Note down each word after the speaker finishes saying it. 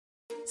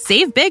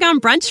Save big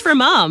on brunch for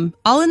mom,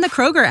 all in the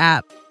Kroger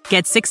app.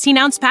 Get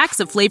 16-ounce packs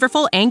of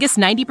flavorful Angus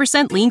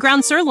 90% lean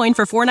ground sirloin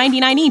for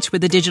 $4.99 each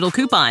with a digital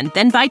coupon.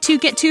 Then buy 2,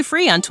 get 2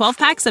 free on 12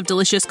 packs of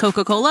delicious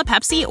Coca-Cola,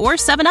 Pepsi, or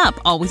 7-Up,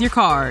 all with your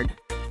card.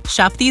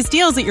 Shop these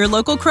deals at your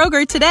local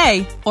Kroger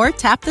today, or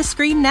tap the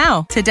screen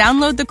now to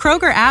download the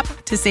Kroger app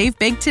to save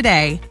big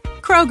today.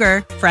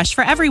 Kroger, fresh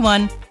for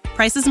everyone.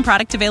 Prices and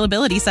product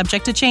availability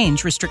subject to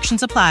change.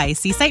 Restrictions apply.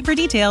 See site for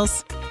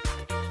details.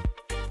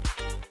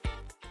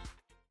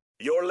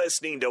 You're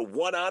listening to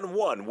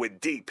One-on-One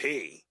with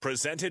DP,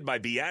 presented by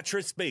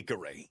Beatrice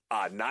Bakery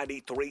on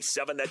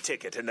 93.7 The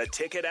Ticket and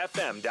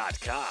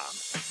theticketfm.com.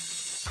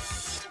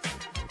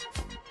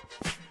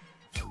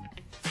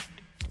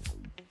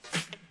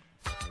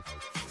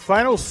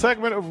 Final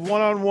segment of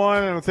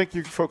One-on-One, and I thank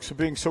you folks for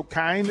being so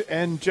kind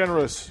and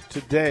generous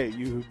today.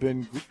 You have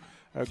been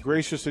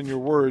gracious in your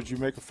words. You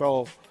make a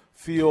fellow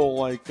feel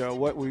like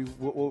what we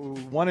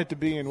want it to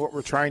be and what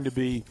we're trying to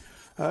be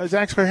is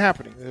actually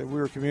happening.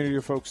 We're a community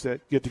of folks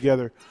that get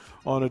together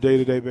on a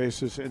day-to-day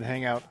basis and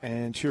hang out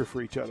and cheer for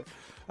each other.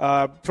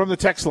 From the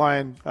text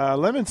line,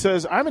 Lemon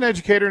says, I'm an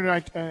educator and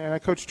I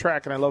coach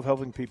track and I love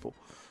helping people.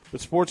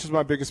 But sports is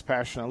my biggest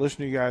passion. I listen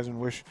to you guys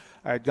and wish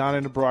I had gone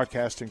into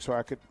broadcasting so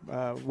I could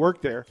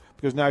work there,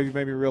 because now you've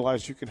made me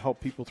realize you can help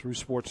people through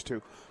sports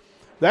too.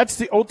 That's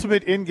the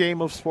ultimate end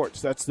game of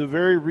sports. That's the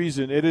very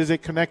reason it is a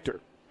connector.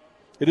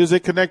 It is a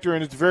connector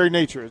in its very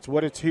nature. It's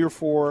what it's here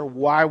for,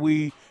 why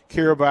we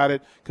care about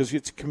it, because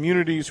it's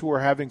communities who are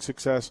having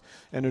success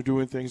and are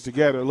doing things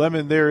together.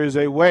 Lemon, there is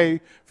a way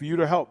for you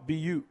to help be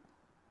you.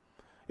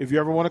 If you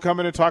ever want to come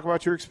in and talk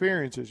about your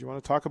experiences, you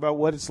want to talk about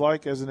what it's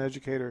like as an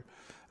educator,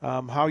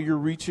 how you're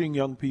reaching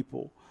young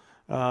people,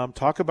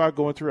 talk about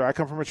going through. I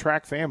come from a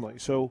track family,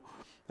 so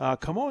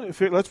come on,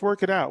 let's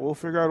work it out. We'll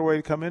figure out a way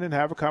to come in and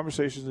have a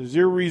conversation. There's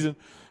zero reason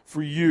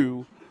for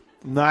you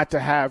not to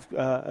have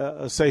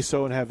a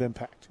say-so and have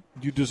impact.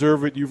 You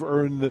deserve it. You've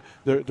earned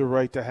the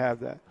right to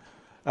have that.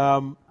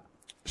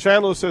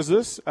 Shiloh says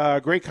this,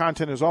 great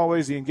content as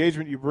always. The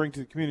engagement you bring to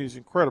the community is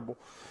incredible.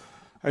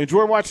 I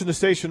enjoy watching the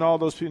station. All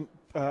those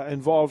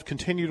involved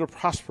continue to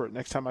prosper.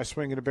 Next time I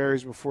swing into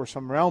berries before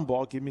some round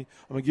ball, I'm going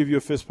to give you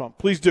a fist bump.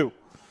 Please do.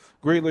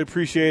 Greatly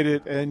appreciate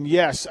it. And,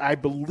 yes, I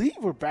believe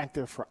we're back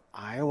there for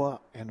Iowa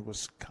and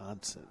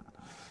Wisconsin.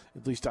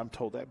 At least I'm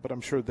told that, but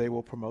I'm sure they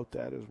will promote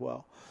that as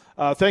well.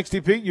 Thanks,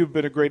 DP. You've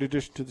been a great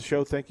addition to the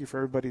show. Thank you for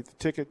everybody at the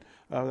ticket.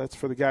 That's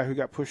for the guy who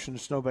got pushed in the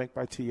snowbank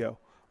by T.O.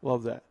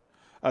 Love that.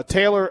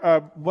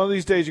 Taylor, one of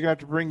these days you're going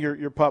to have to bring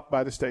your pup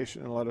by the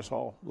station and let us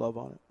all love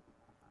on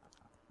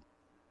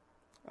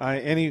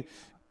it.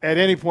 At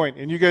any point,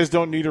 and you guys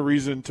don't need a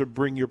reason to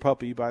bring your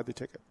puppy by the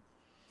ticket.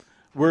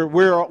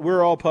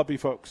 We're all puppy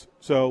folks.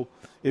 So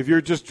if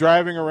you're just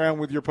driving around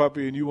with your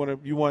puppy and you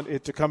want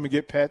it to come and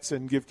get pets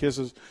and give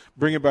kisses,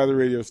 bring it by the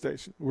radio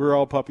station. We're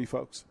all puppy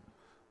folks.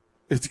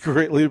 It's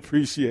greatly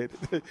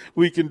appreciated.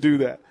 We can do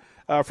that.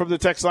 From the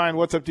text line,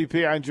 what's up,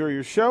 DP? I enjoy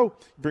your show.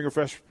 You bring a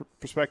fresh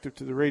perspective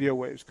to the radio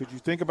waves. Could you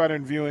think about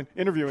interviewing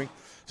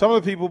some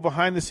of the people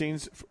behind the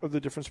scenes of the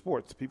different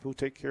sports, the people who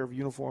take care of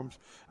uniforms,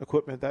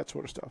 equipment, that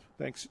sort of stuff?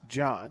 Thanks,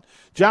 John.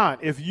 John,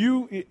 if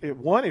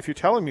you're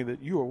telling me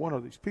that you are one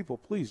of these people,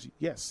 please,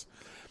 yes.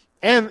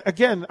 And,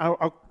 again,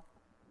 I'll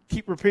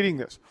keep repeating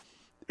this.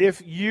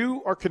 If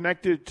you are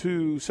connected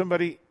to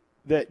somebody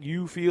that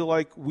you feel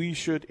like we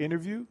should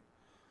interview,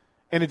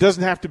 and it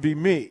doesn't have to be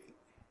me.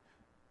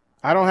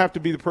 I don't have to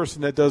be the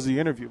person that does the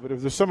interview, but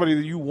if there's somebody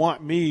that you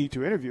want me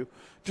to interview,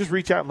 just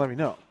reach out and let me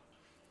know.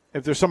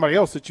 If there's somebody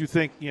else that you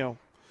think,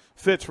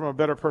 fits from a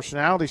better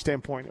personality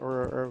standpoint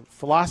or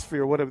philosophy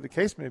or whatever the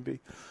case may be,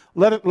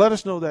 let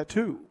us know that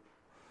too.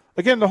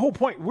 Again, the whole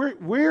point,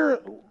 we're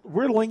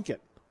Lincoln.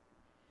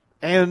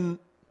 And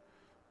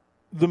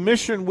the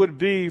mission would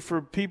be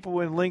for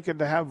people in Lincoln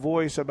to have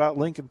voice about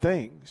Lincoln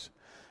things.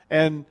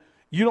 And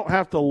you don't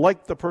have to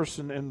like the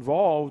person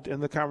involved in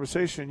the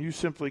conversation. You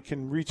simply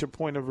can reach a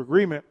point of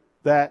agreement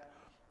that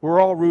we're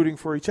all rooting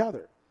for each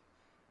other.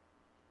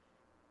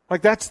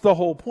 Like, that's the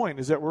whole point,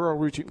 is that we're all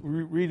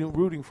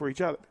rooting for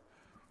each other.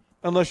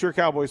 Unless you're a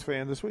Cowboys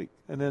fan this week.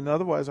 And then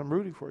otherwise, I'm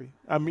rooting for you.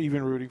 I'm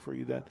even rooting for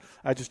you then.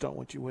 I just don't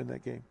want you to win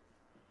that game.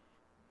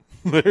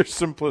 There's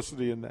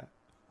simplicity in that.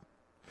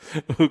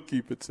 We'll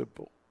keep it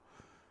simple.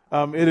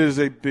 It is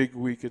a big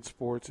week in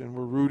sports, and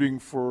we're rooting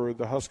for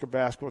the Husker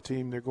basketball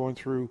team. They're going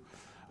through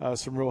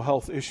some real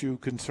health issue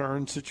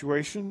concern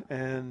situation,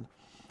 and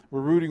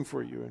we're rooting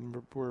for you,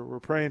 and we're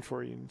praying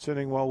for you and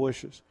sending well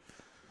wishes.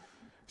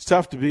 It's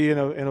tough to be in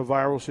a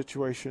viral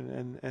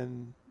situation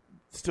and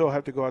still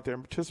have to go out there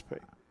and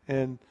participate.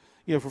 And,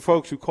 for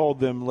folks who called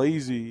them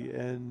lazy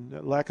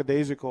and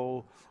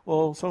lackadaisical,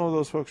 well, some of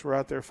those folks were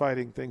out there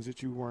fighting things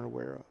that you weren't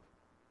aware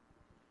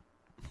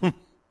of.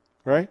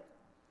 Right?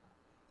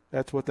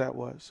 That's what that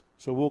was.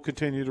 So we'll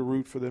continue to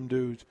root for them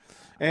dudes.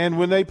 And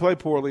when they play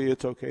poorly,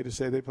 it's okay to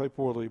say they play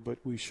poorly, but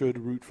we should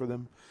root for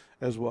them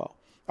as well.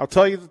 I'll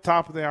tell you at the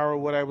top of the hour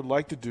what I would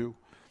like to do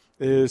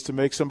is to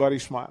make somebody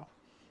smile.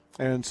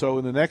 And so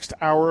in the next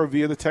hour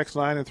via the text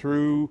line and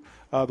through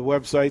the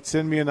website,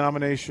 send me a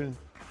nomination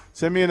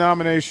Send me a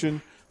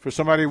nomination for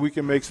somebody we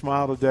can make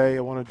smile today.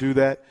 I want to do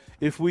that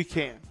if we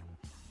can.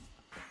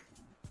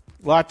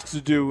 Lots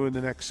to do in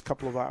the next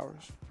couple of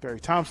hours. Barry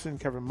Thompson,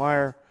 Kevin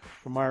Meyer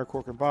from Meyer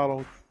Cork and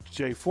Bottle,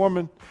 Jay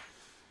Foreman,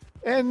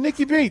 and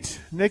Nikki Beats.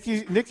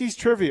 Nikki's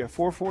Trivia,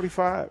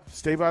 4:45.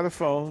 Stay by the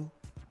phone.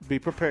 Be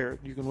prepared.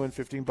 You can win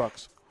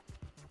 $15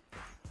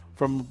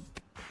 from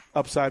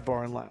Upside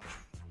Bar and Lounge.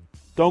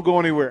 Don't go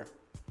anywhere.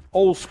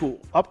 Old School,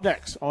 up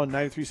next on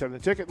 93.7 The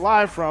Ticket,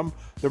 live from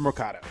the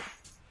Mercado.